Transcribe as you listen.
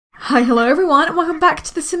Hi, hello everyone, and welcome back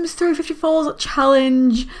to the Sims 350 Foals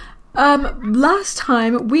challenge. Last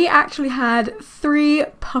time we actually had 3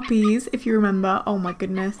 puppies, if you remember. Oh my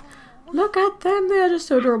goodness. Look at them, they are just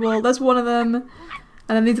so adorable. There's one of them, and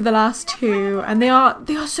then these are the last 2, and they are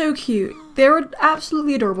so cute. They're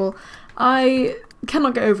absolutely adorable. I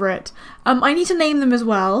cannot get over it. I need to name them as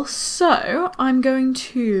well, so I'm going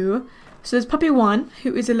to... So there's puppy 1,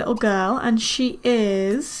 who is a little girl, and she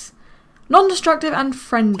is non-destructive and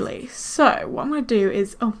friendly. So what I'm going to do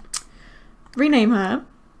is rename her,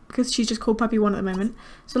 because she's just called puppy 1 at the moment.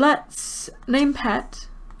 So let's name pet.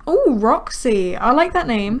 Oh, Roxy. I like that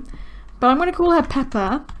name, but I'm going to call her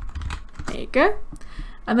Pepper. There you go.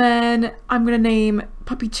 And then I'm going to name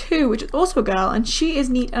puppy 2, which is also a girl, and she is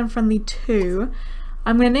neat and friendly too.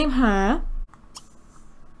 I'm going to name her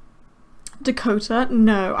Dakota.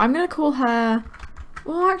 No, I'm going to call her...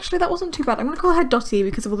 Well, actually, that wasn't too bad. I'm going to call her Dottie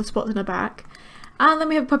because of all the spots in her back. And then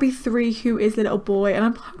we have puppy 3, who is the little boy, and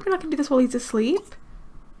I'm hoping I can do this while he's asleep.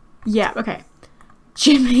 Yeah, okay.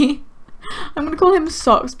 Jimmy. I'm going to call him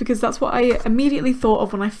Socks because that's what I immediately thought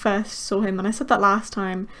of when I first saw him, and I said that last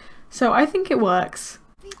time. So I think it works.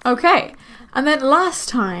 Okay. And then last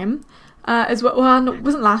time, as well, no, it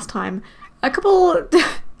wasn't last time. A couple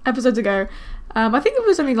episodes ago, I think it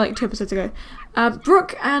was only like 2 episodes ago,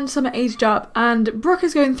 Brooke and Summer aged up, and Brooke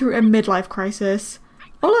is going through a midlife crisis.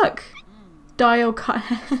 Oh look! Die or cut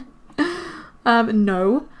hair.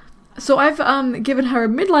 No. So I've given her a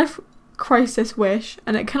midlife crisis wish,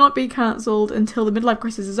 and it cannot be cancelled until the midlife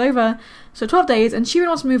crisis is over, so 12 days, and she really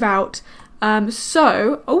wants to move out.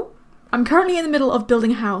 So I'm currently in the middle of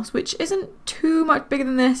building a house, which isn't too much bigger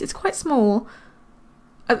than this. It's quite small.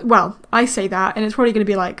 Well, I say that, and it's probably going to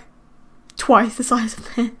be like twice the size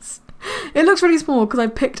of this. It looks really small because I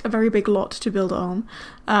picked a very big lot to build it on.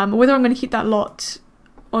 Whether I'm going to keep that lot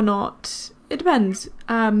or not, it depends.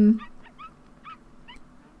 But,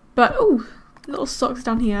 oh, little Socks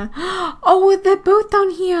down here. Oh, they're both down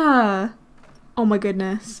here. Oh my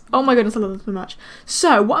goodness. Oh my goodness, I love them so much.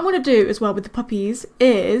 So, what I'm going to do as well with the puppies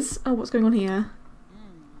is... Oh, what's going on here?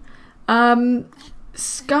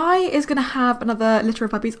 Sky is going to have another litter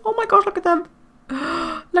of puppies. Oh my gosh, look at them.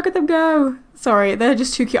 Look at them go. Sorry, they're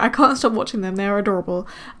just too cute. I can't stop watching them. They're adorable.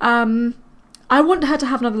 I want her to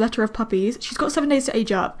have another litter of puppies. She's got 7 days to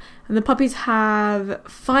age up, and the puppies have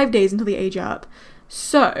 5 days until they age up.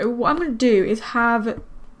 So, what I'm going to do is have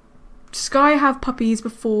Sky have puppies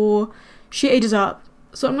before she ages up.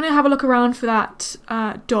 So I'm going to have a look around for that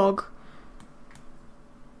dog.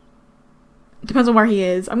 It depends on where he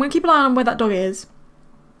is. I'm going to keep an eye on where that dog is,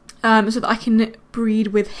 so that I can breed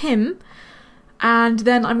with him. And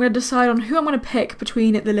then I'm going to decide on who I'm going to pick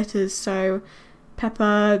between the litters. So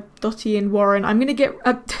Pepper, Dottie and Warren. I'm going to get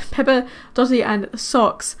Pepper, Dottie and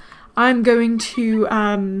Socks. I'm going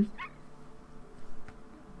to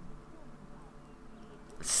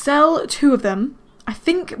sell 2 of them. I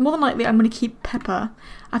think more than likely I'm going to keep Pepper.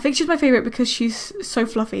 I think she's my favourite because she's so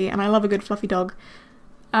fluffy, and I love a good fluffy dog.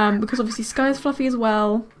 Because obviously Sky's fluffy as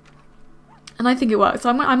well, and I think it works. So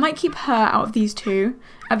I might keep her out of these 3,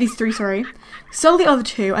 sorry. Sell the other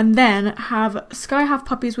 2, and then have Sky have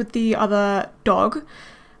puppies with the other dog,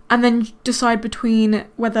 and then decide between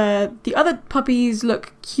whether the other puppies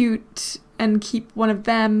look cute and keep one of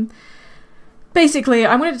them. Basically,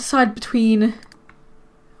 I'm going to decide between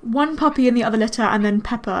one puppy in the other litter and then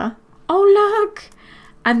Pepper. Oh look!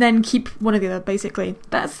 And then keep one of the other, basically.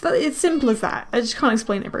 It's simple as that. I just can't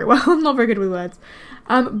explain it very well. I'm not very good with words.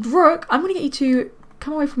 Brooke, I'm going to get you to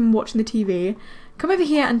come away from watching the TV. Come over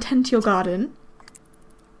here and tend to your garden,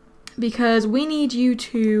 because we need you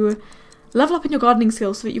to level up in your gardening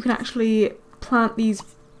skills so that you can actually plant these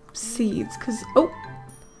seeds. Because,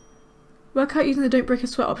 work out using the don't break a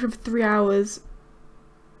sweat option for 3 hours.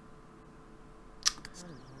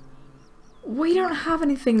 We don't have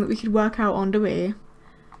anything that we could work out on, do we?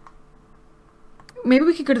 Maybe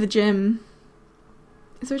we could go to the gym.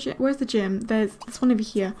 Is there a gym? Where's the gym? There's one over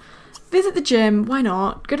here. Visit the gym. Why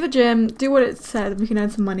not? Go to the gym. Do what it said. We can earn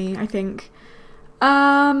some money, I think.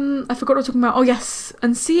 I forgot what I was talking about. Oh, yes.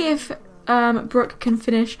 And see if Brooke can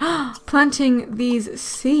finish planting these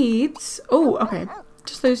seeds. Oh, okay.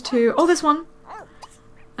 Just those 2. Oh, this one.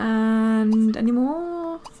 And any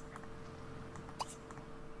more?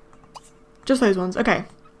 Just those ones. Okay.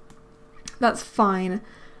 That's fine.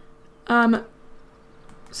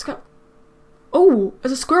 Oh,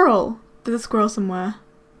 there's a squirrel. There's a squirrel somewhere.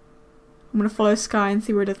 I'm gonna follow Sky and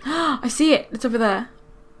see where it is. I see it. It's over there.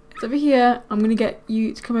 It's over here. I'm gonna get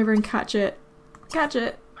you to come over and catch it. Catch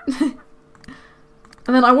it. And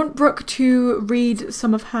then I want Brooke to read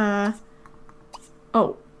some of her...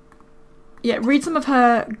 Oh. yeah, read some of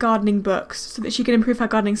her gardening books so that she can improve her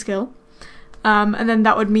gardening skill. And then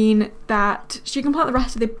that would mean that she can plant the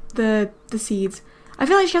rest of the seeds. I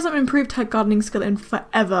feel like she hasn't improved her gardening skill in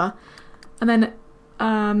forever. And then,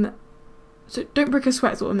 so don't break a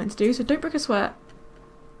sweat is what we're meant to do. So don't break a sweat.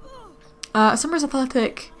 Summer is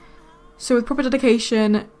athletic, so with proper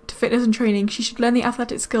dedication to fitness and training, she should learn the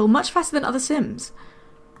athletic skill much faster than other Sims.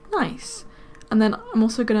 Nice. And then I'm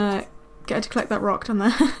also gonna get her to collect that rock down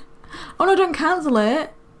there. Oh no, don't cancel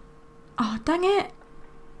it! Oh, dang it!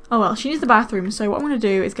 Oh well, she needs the bathroom, so what I'm gonna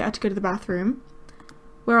do is get her to go to the bathroom.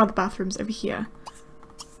 Where are the bathrooms? Over here.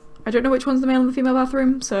 I don't know which one's the male and the female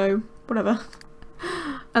bathroom, so whatever.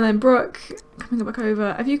 And then Brooke, coming back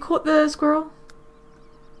over. Have you caught the squirrel?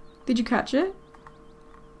 Did you catch it?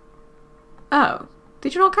 Oh,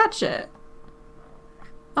 did you not catch it?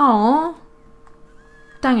 Oh,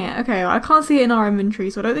 dang it. Okay, well, I can't see it in our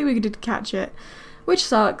inventory, so I don't think we did catch it, which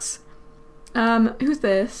sucks. Who's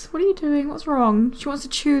this? What are you doing? What's wrong? She wants to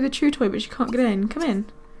chew the chew toy, but she can't get in. Come in.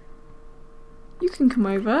 You can come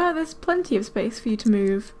over. There's plenty of space for you to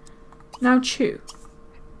move. Now chew.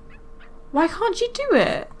 Why can't you do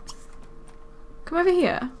it? Come over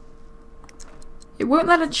here. It won't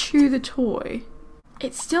let her chew the toy.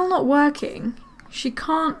 It's still not working. She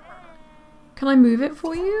can't... Can I move it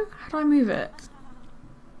for you? How do I move it?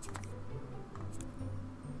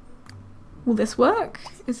 Will this work?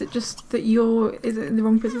 Is it just that is it in the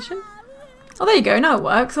wrong position? Oh, there you go. Now it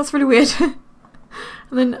works. That's really weird. And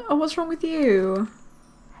then, oh, what's wrong with you?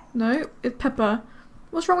 No, it's Pepper.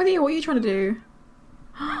 What's wrong with you? What are you trying to do?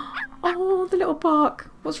 Oh, the little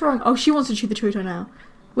bark. What's wrong? Oh, she wants to chew the chew toy now.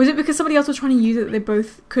 Was it because somebody else was trying to use it that they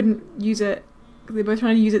both couldn't use it? They both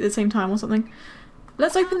trying to use it at the same time or something?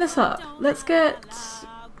 Let's open this up. Let's get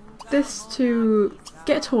this to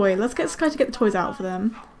get a toy. Let's get Sky to get the toys out for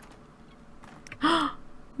them.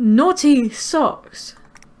 Naughty socks.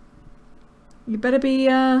 You better be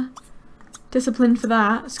disciplined for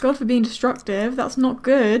that. Scold for being destructive. That's not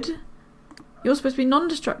good. You're supposed to be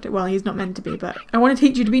non-destructive. Well, he's not meant to be, but I want to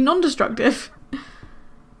teach you to be non-destructive.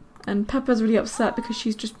 And Pepper's really upset because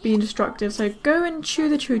she's just being destructive. So go and chew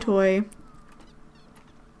the chew toy.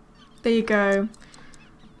 There you go.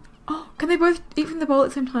 Oh, can they both eat from the bowl at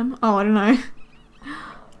the same time? Oh, I don't know.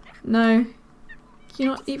 No. Can you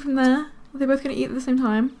not eat from there? Are they both going to eat at the same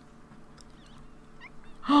time?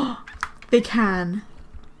 Oh, they can.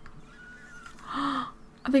 Are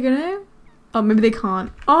they going to? Oh, maybe they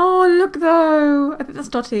can't. Oh, look though. I think that's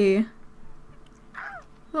Dottie.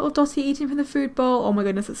 Little Dottie eating from the food bowl. Oh my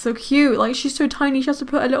goodness, it's so cute. Like, she's so tiny, she has to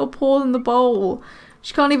put a little paw in the bowl.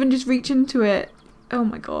 She can't even just reach into it. Oh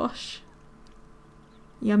my gosh.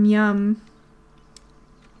 Yum yum.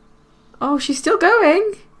 Oh, she's still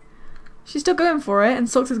going. She's still going for it. And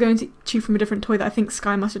Socks is going to chew from a different toy that I think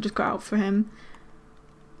Sky must have just got out for him.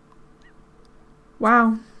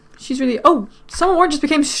 Wow. She's really... Oh, Summer Orange just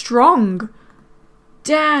became strong.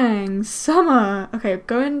 Dang, Summer. Okay,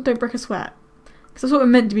 go in, don't break a sweat. Because that's what we're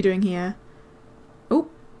meant to be doing here. Oh.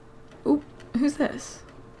 Oh, who's this?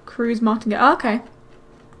 Cruz Martingale. Oh, okay.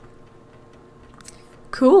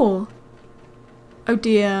 Cool. Oh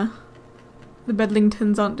dear. The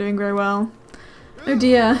Bedlingtons aren't doing very well. Oh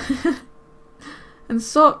dear. And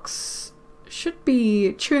Socks should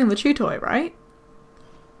be chewing the chew toy, right?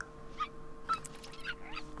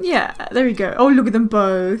 Yeah, there we go. Oh, look at them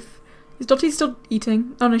both. Is Dottie still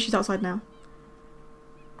eating? Oh no, she's outside now.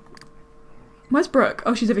 Where's Brooke?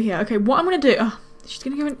 Oh, she's over here. Okay, what I'm gonna do... Oh, she's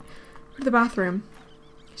gonna go to the bathroom.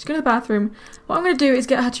 She's going to the bathroom. What I'm gonna do is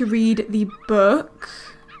get her to read the book.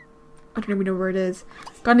 I don't even know where it is.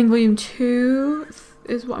 Gardening Volume 2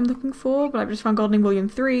 is what I'm looking for, but I've just found Gardening Volume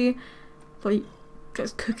 3. Like,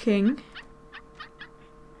 it's cooking.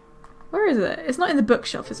 Where is it? It's not in the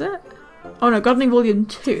bookshelf, is it? Oh no, Gardening Volume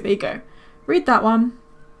 2. There you go. Read that one.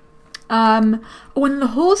 Oh, and the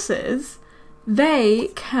horses, they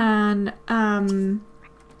can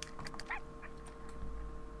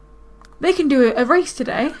do a race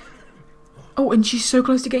today. Oh, and she's so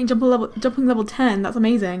close to getting jumping level 10. That's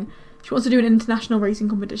amazing. She wants to do an international racing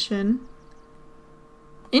competition.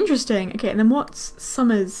 Interesting. Okay, and then what's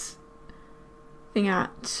Summer's thing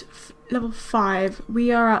at? Level 5.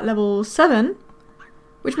 We are at level 7,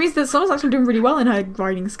 which means that Summer's actually doing really well in her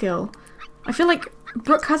riding skill. I feel like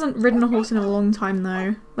Brooke hasn't ridden a horse in a long time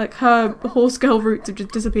though. Like, her horse girl roots have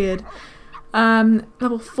just disappeared.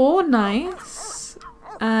 Level 4, nice.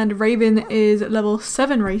 And Raven is level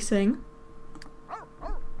 7 racing.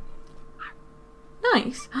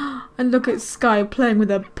 Nice. And look at Sky playing with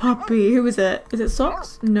a puppy. Who is it? Is it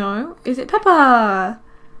Socks? No. Is it Peppa?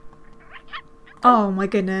 Oh my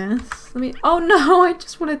goodness. Oh no, I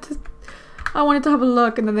just wanted to... I wanted to have a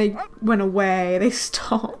look and then they went away. They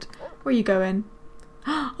stopped. Where are you going?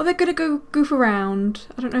 Oh, they're gonna go goof around.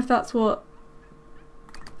 I don't know if that's what...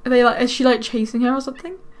 Are they like... Is she like chasing her or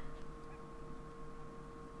something?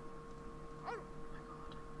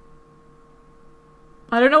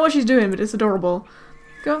 I don't know what she's doing, but it's adorable.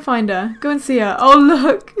 Go and find her. Go and see her. Oh,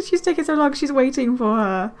 look! She's taking so long. She's waiting for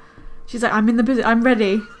her. She's like, I'm in the business. I'm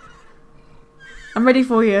ready. I'm ready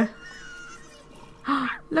for you.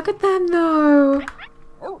 Look at them, though.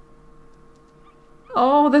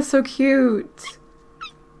 Oh, they're so cute.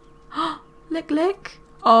 Lick, lick.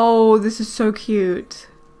 Oh, this is so cute.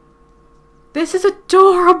 This is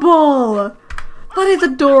adorable. That is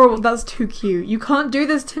adorable. That's too cute. You can't do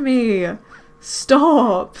this to me.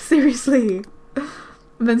 Stop. Seriously.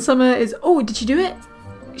 And then Summer is... Oh, did she do it?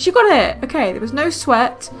 She got it. Okay, there was no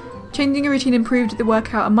sweat. Changing your routine improved the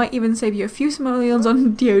workout and might even save you a few simoleons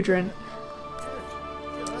on deodorant.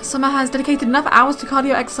 Summer has dedicated enough hours to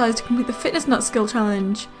cardio exercise to complete the fitness nut skill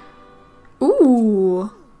challenge.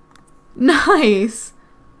 Ooh. Nice.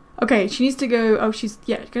 Okay, she needs to go... Oh, she's...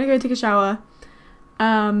 Yeah, gonna go take a shower.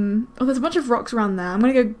 Oh, there's a bunch of rocks around there. I'm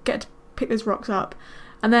gonna go get to pick those rocks up.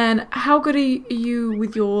 And then, how good are you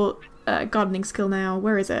with your gardening skill now?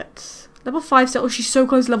 Where is it? Level 5 still. Oh, she's so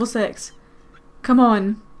close to level 6. Come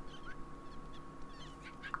on.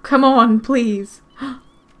 Come on, please.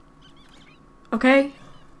 Okay.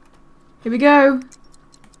 Here we go.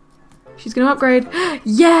 She's gonna upgrade.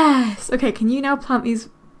 Yes! Okay, can you now plant these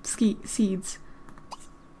seeds?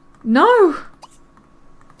 No!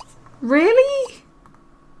 Really?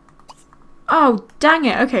 Oh, dang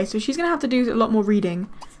it. Okay, so she's gonna have to do a lot more reading.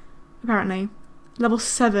 Apparently. Level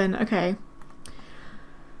 7, okay.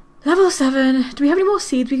 Level 7. Do we have any more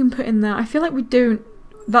seeds we can put in there? I feel like we don't.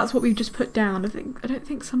 That's what we've just put down. I don't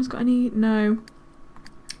think Summer's got any. No.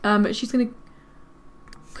 But she's gonna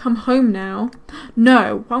come home now.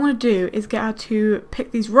 No, what I want to do is get her to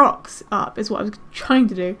pick these rocks up, is what I was trying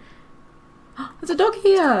to do. There's a dog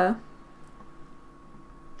here.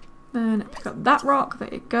 Then pick up that rock.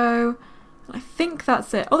 There you go. I think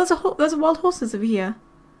that's it. Oh, there's a wild horses over here.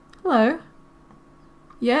 Hello.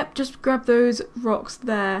 Yep, just grab those rocks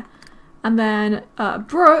there. And then,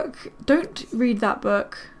 Brooke, don't read that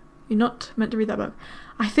book. You're not meant to read that book.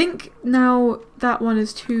 I think now that one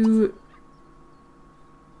is too...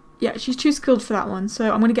 Yeah, she's too skilled for that one.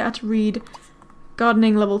 So I'm going to get her to read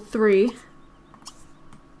Gardening Level 3. There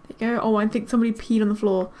you go. Oh, I think somebody peed on the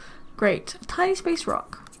floor. Great. A tiny space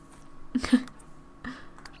rock.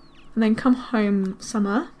 And then come home,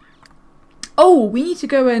 Summer. Oh, we need to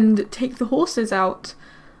go and take the horses out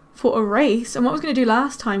for a race. And what I was going to do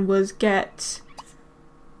last time was get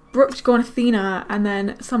Brooke to go on Athena and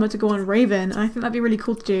then Summer to go on Raven. And I think that'd be really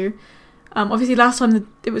cool to do. Obviously last time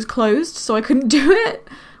it was closed, so I couldn't do it,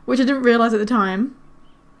 which I didn't realise at the time.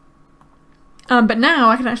 But now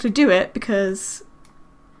I can actually do it because...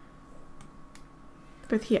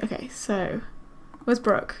 Both here. Okay, so... Where's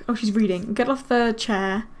Brooke? Oh, she's reading. Get off the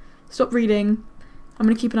chair. Stop reading. I'm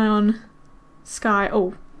going to keep an eye on Sky.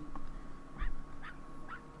 Oh.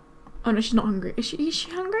 Oh no, she's not hungry. Is she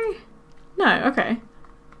hungry? No, okay.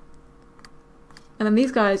 And then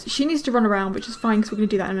these guys, she needs to run around, which is fine because we're going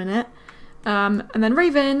to do that in a minute. And then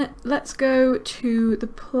Raven, let's go to the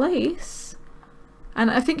place. And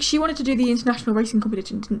I think she wanted to do the international racing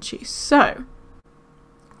competition, didn't she? So,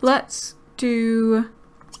 let's do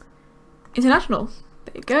international.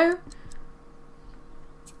 There you go.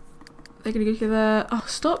 They're gonna go together. Oh,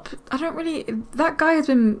 stop. I don't really... That guy has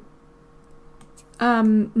been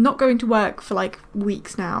not going to work for like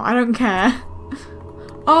weeks now. I don't care.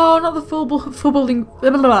 Oh, not the foreboding...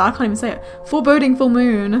 Blah, blah, blah, I can't even say it. Foreboding full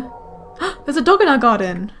moon. There's a dog in our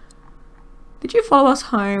garden. Did you follow us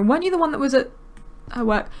home? Weren't you the one that was at her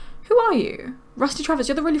work? Who are you? Rusty Travis.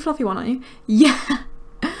 You're the really fluffy one, aren't you? Yeah.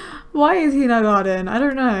 Why is he in our garden? I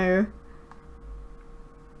don't know.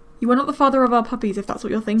 You are not the father of our puppies, if that's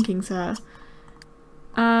what you're thinking, sir.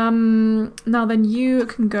 Now then you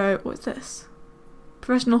can go... What's this?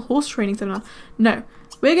 Professional horse training seminar. No.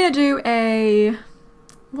 We're gonna do a...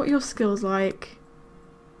 What are your skills like?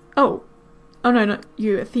 Oh. Oh no, not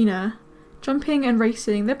you, Athena. Jumping and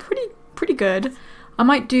racing. They're pretty good. I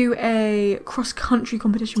might do a cross-country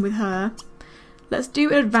competition with her. Let's do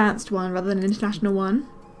an advanced one rather than an international one.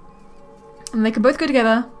 And they can both go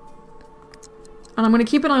together. And I'm going to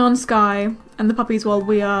keep an eye on Sky and the puppies while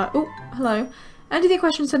we are... Oh, hello. Enter the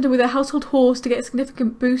equestrian centre with a household horse to get a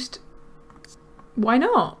significant boost. Why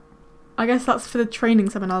not? I guess that's for the training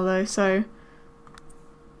seminar though, so...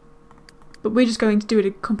 But we're just going to do it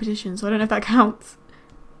in competition, so I don't know if that counts.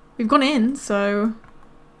 We've gone in, so...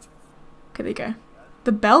 Okay, there you go.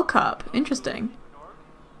 The Bell Cup. Interesting.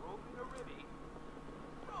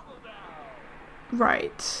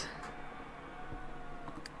 Right.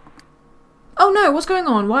 Oh no, what's going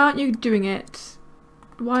on? Why aren't you doing it?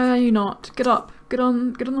 Why are you not? Get up. Get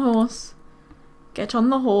on the horse. Get on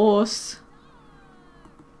the horse.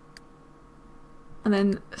 And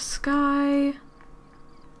then Sky.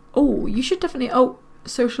 Oh, you should definitely... Oh,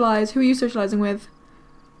 socialise. Who are you socialising with?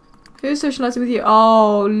 Who's socialising with you?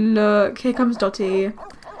 Oh, look. Here comes Dottie. And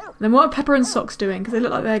then what are Pepper and Socks doing? Because they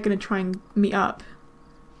look like they're going to try and meet up.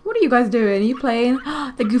 What are you guys doing? Are you playing?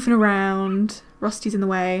 They're goofing around. Rusty's in the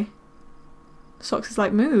way. Socks is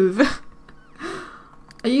like, move.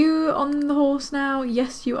 Are you on the horse now?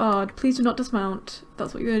 Yes, you are. Please do not dismount.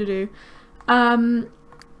 That's what you're going to do.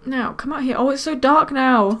 Now, come out here. Oh, it's so dark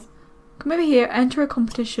now. Come over here, enter a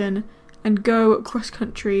competition, and go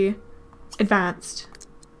cross-country advanced.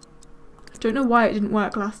 I don't know why it didn't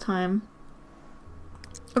work last time.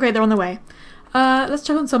 Okay, they're on their way. Let's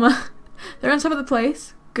check on Summer. They're in Summer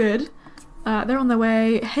place. Good. They're on their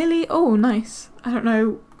way. Haley. Oh, nice. I don't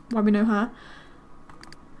know why we know her.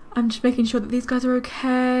 I'm just making sure that these guys are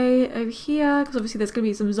okay over here, because obviously there's going to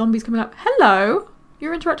be some zombies coming up. Hello!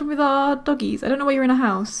 You're interacting with our doggies. I don't know why you're in a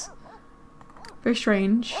house. Very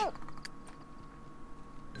strange.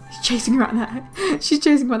 She's chasing around there. She's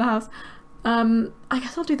chasing around the house. I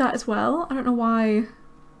guess I'll do that as well. I don't know why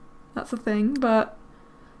that's a thing, but...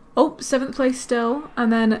 Oh, 7th place still,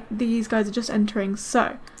 and then these guys are just entering,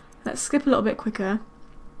 so let's skip a little bit quicker.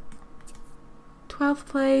 12th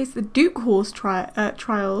place, the Duke Horse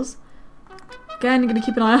trials. Again, you're going to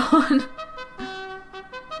keep an eye on.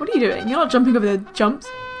 What are you doing? You're not jumping over the jumps.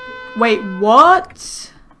 Wait,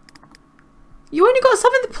 what? You only got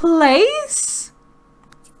 7th place?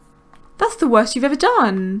 That's the worst you've ever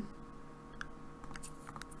done.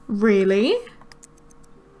 Really?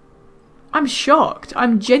 I'm shocked.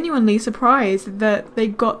 I'm genuinely surprised that they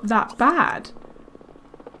got that bad.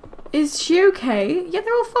 Is she okay? Yeah,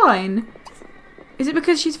 they're all fine. Is it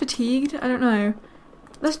because she's fatigued? I don't know.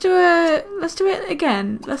 Let's do it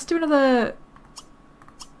again. Let's do an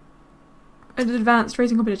advanced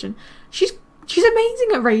racing competition. She's amazing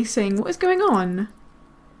at racing. What is going on?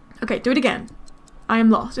 Okay, do it again. I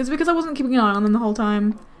am lost. It's because I wasn't keeping an eye on them the whole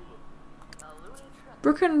time.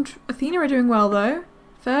 Brooke and Athena are doing well though.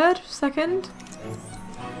 3rd, 2nd.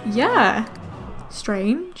 Yeah.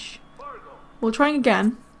 Strange. We'll try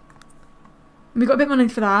again. We got a bit of money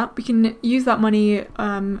for that. We can use that money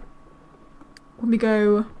when we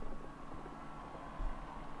go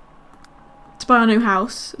to buy our new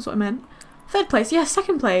house, is what I meant. 3rd place, yeah,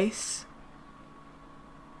 2nd place.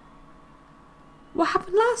 What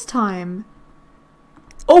happened last time?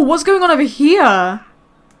 Oh, what's going on over here?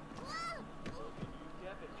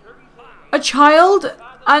 A child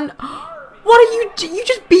and what are you? You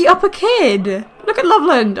just beat up a kid. Look at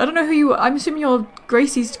Loveland. I don't know who you. I'm assuming you're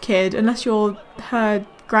Gracie's kid, unless you're her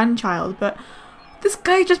grandchild. But this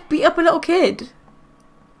guy just beat up a little kid.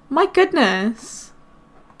 My goodness.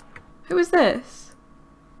 Who is this?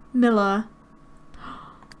 Miller.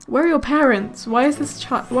 Where are your parents? Why is this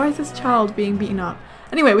child being beaten up?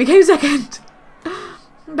 Anyway, we came 2nd.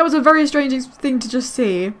 That was a very strange thing to just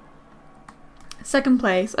see. 2nd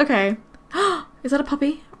place. Okay. Is that a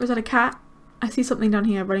puppy? Or is that a cat? I see something down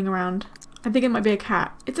here running around. I think it might be a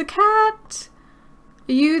cat. It's a cat!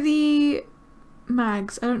 Are you the...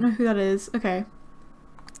 Mags? I don't know who that is. Okay.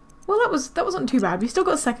 Well, that wasn't too bad. We still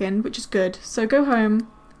got 2nd, which is good. So go home.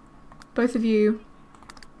 Both of you.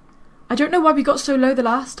 I don't know why we got so low the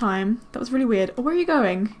last time. That was really weird. Oh, where are you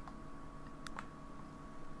going?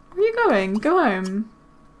 Where are you going? Go home.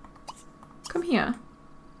 Come here.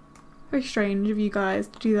 Very strange of you guys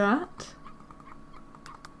to do that.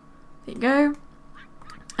 There you go.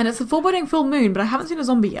 And it's a foreboding full moon, but I haven't seen a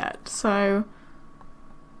zombie yet, so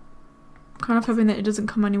I'm kind of hoping that it doesn't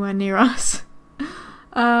come anywhere near us.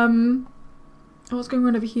 What's going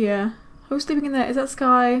on over here? Who's sleeping in there? Is that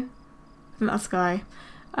Sky? I think that's Sky.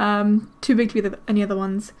 Too big to be any other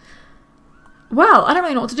ones. Well, I don't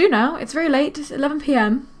really know what to do now. It's very late. It's 11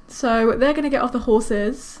 PM, so they're going to get off the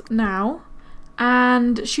horses now.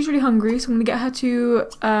 And she's really hungry, so I'm going to get her to,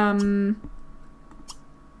 I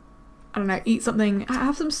don't know, eat something.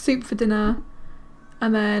 Have some soup for dinner.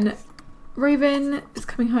 And then Raven is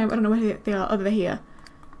coming home. I don't know where they are. Oh, they're here.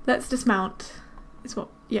 Let's dismount. It's what?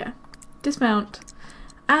 Yeah. Dismount.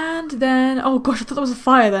 And then, oh gosh, I thought that was a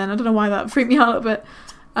fire then. I don't know why that freaked me out a little bit.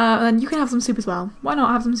 And then you can have some soup as well. Why not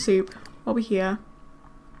have some soup while we're here?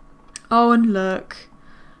 Oh, and look.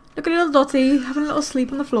 Look at little Dottie having a little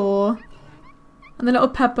sleep on the floor. And the little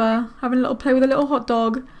Pepper having a little play with a little hot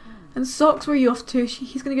dog. And Socks, where are you off to?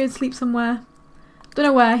 He's going to go to sleep somewhere. Don't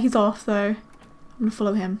know where he's off though. I'm gonna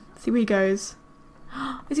follow him. See where he goes.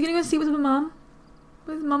 Is he gonna go sleep with his mum?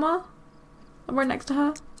 With his mama? I'm right next to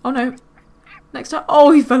her. Oh no. Next to her.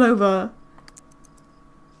 Oh, he fell over.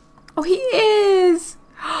 Oh, he is.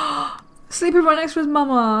 Sleeping right next to his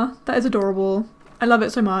mama. That is adorable. I love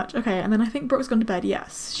it so much. Okay, and then I think Brooke's gone to bed.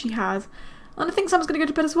 Yes, she has. And I think Sam's gonna go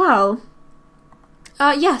to bed as well.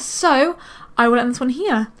 Yes, so I will end this one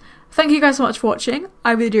here. Thank you guys so much for watching.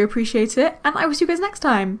 I really do appreciate it, and I will see you guys next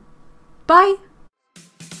time. Bye!